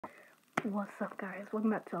What's up, guys?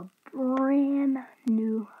 Welcome back to a brand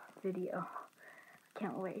new video.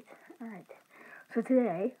 Can't wait. Alright, so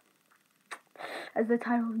today, as the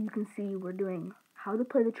title you can see, we're doing how to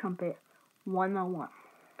play the trumpet 101.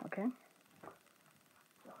 Okay?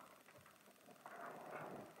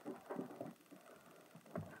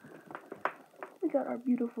 We got our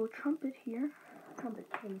beautiful trumpet here. Trumpet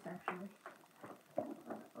case, actually.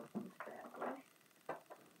 Open this bad boy.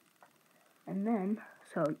 And then,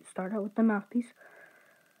 so you start out with the mouthpiece.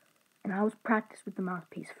 And I always practice with the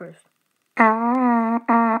mouthpiece first.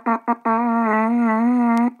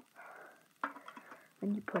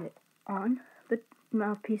 Then you put it on the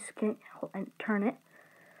mouthpiece and turn it.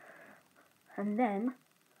 And then,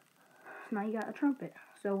 now you got a trumpet.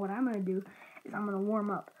 So what I'm going to do is I'm going to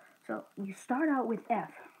warm up. So you start out with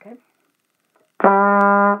F, okay?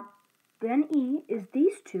 Then E is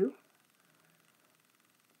these two.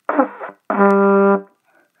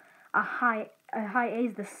 A high A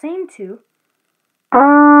is the same two.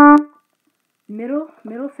 Middle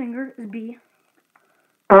finger is B.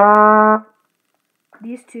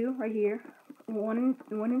 These two right here, 1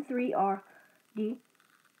 and 3 are D.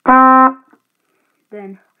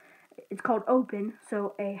 Then it's called open,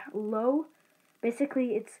 so a low,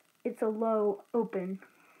 basically it's a low open.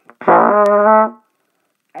 A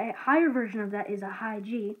higher version of that is a high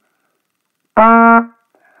G.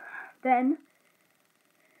 Then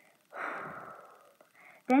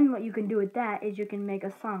what you can do with that is you can make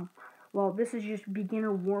a song. Well, this is just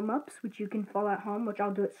beginner warm-ups, which you can follow at home, which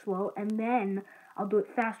I'll do it slow, and then I'll do it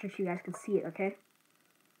faster so you guys can see it, okay?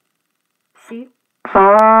 See?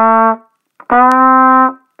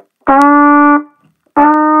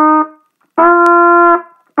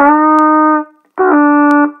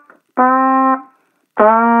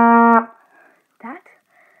 That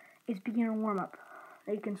is beginner warm-up.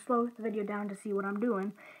 You can slow the video down to see what I'm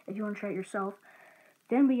doing if you want to try it yourself.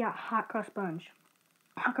 Then we got Hot Cross Buns.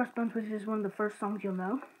 Hot Cross Buns, which is one of the first songs you'll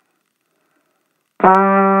know.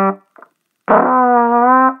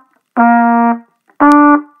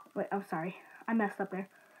 Wait, I'm sorry. I messed up there.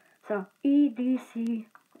 So, E, D, C,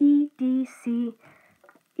 E, D, C,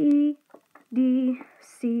 E, D,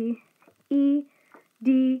 C, E,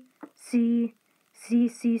 D, C, C,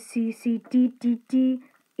 C, C, C, D, D, D,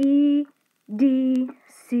 E, D,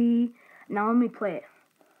 C. Now let me play it.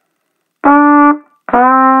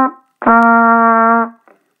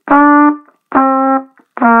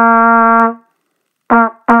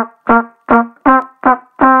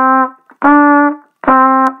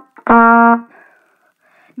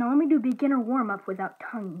 Now let me do beginner warm-up without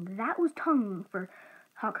tonguing. That was tonguing for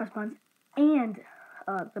Hot Cross Buns and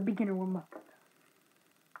the beginner warm-up.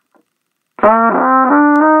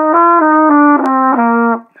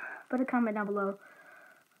 Put a comment down below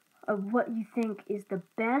of what you think is the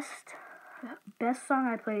best song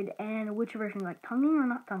I played and which version, like tonguing or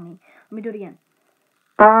not tonguing. Let me do it again.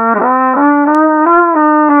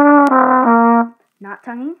 Not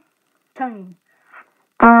tonguing, tonguing.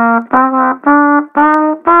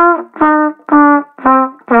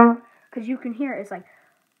 Because you can hear it, it's like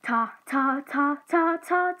ta ta ta ta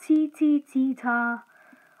ta ti ti ti ta,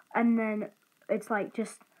 and then it's like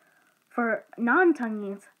just for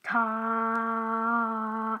non-tonguing it's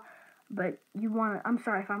ta. But you want to, I'm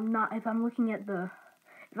sorry if I'm looking at the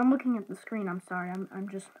screen, I'm sorry. I'm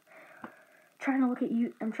just trying to look at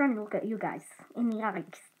you. I'm trying to look at you guys in the eyes.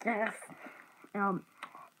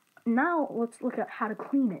 Now let's look at how to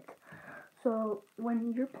clean it. So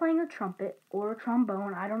when you're playing a trumpet or a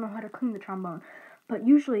trombone, I don't know how to clean the trombone, but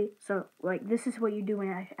usually, so like this is what you do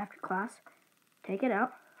after class. Take it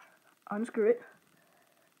out, unscrew it,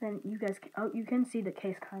 then you guys you can see the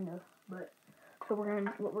case kind of, but so what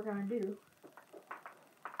we're gonna do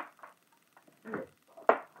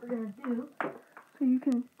so you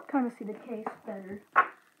can kind of see the case better.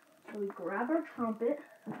 So we grab our trumpet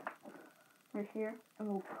right here and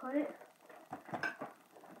we'll put it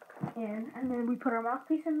in, and then we put our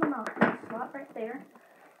mouthpiece in the mouthpiece slot right there.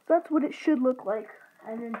 So that's what it should look like.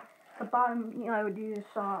 And then the bottom, I would do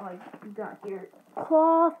saw, like, you got your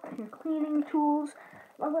cloth, your cleaning tools.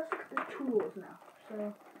 Well, let's look at the tools now.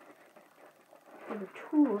 So, for the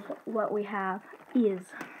tools, what we have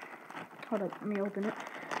is, hold up, let me open it.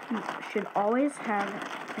 You should always have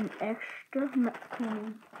an extra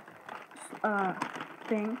cleaning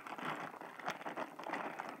thing.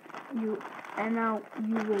 And now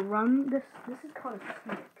you will run this is called a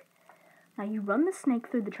snake. Now you run the snake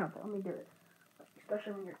through the trumpet. Let me do it.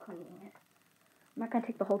 Especially when you're cleaning it. I'm not going to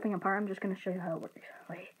take the whole thing apart. I'm just going to show you how it works.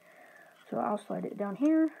 Wait. So I'll slide it down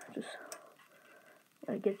here. Just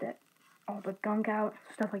gotta get all the gunk out,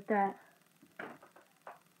 stuff like that.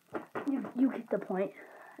 you get the point.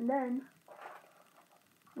 And then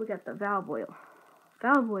we got the valve oil.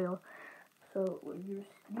 Valve oil. So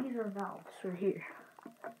these are valves right here.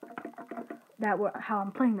 How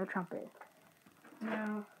I'm playing the trumpet.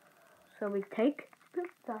 Now, so we take the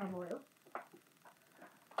valve oil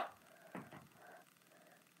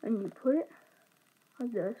and you put it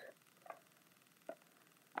like this.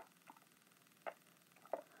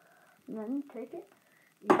 And then you take it,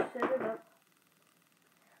 you set it up.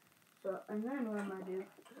 So, and then what I'm gonna do,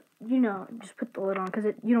 just put the lid on because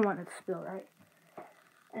you don't want it to spill, right?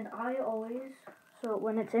 And I always, so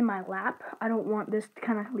when it's in my lap, I don't want this to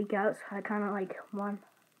kind of leak out. So I kind of like 1,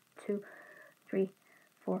 2, 3,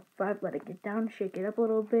 4, 5. Let it get down, shake it up a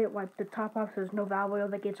little bit, wipe the top off so there's no valve oil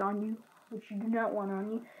that gets on you, which you do not want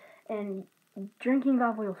on you. And drinking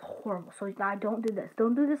valve oil is horrible. So I don't do this.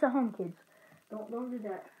 Don't do this at home, kids. Don't do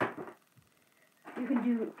that. You can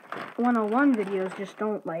do 101 videos, just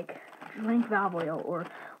don't drink valve oil or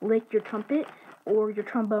lick your trumpet or your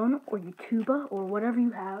trombone or your tuba or whatever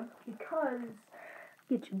you have, because it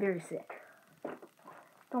gets you very sick.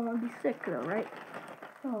 Don't want to be sick though, right?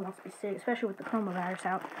 No one wants to be sick, especially with the coronavirus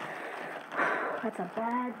out. That's a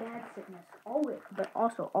bad sickness.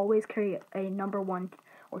 Always carry a number 1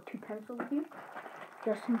 or 2 pencil with you,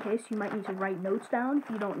 just in case you might need to write notes down if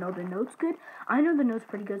you don't know the notes good. I know the notes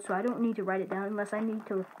pretty good, so I don't need to write it down unless I need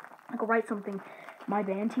to write something my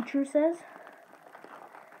band teacher says.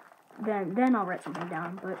 Then I'll write something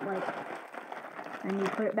down. But then you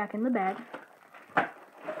put it back in the bag. Put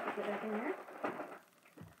it back in there.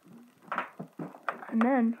 And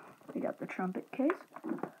then we got the trumpet case.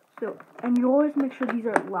 So, and you always make sure these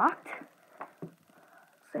are locked.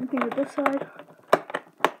 Same thing with this side.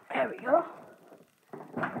 There we go.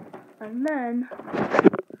 And then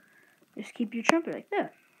just keep your trumpet like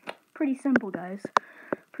that. Pretty simple, guys.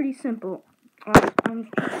 Pretty simple. I'm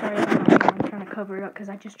sorry, I'm trying to cover it up because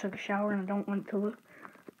I just took a shower and I don't want it to look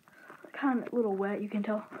kind of a little wet, you can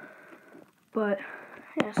tell. But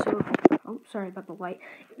yeah, so sorry about the light.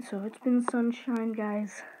 So it's been sunshine,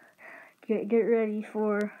 guys. Get ready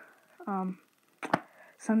for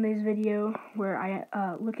Sunday's video where I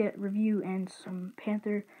look at review and some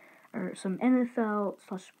Panther or some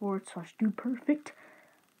NFL/sports/Dude Perfect.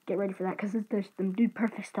 Get ready for that because there's some Dude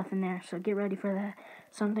Perfect stuff in there. So get ready for that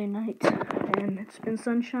Sunday night. And it's been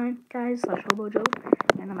sunshine, guys, /Hobo Joe,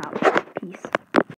 and I'm out. Peace.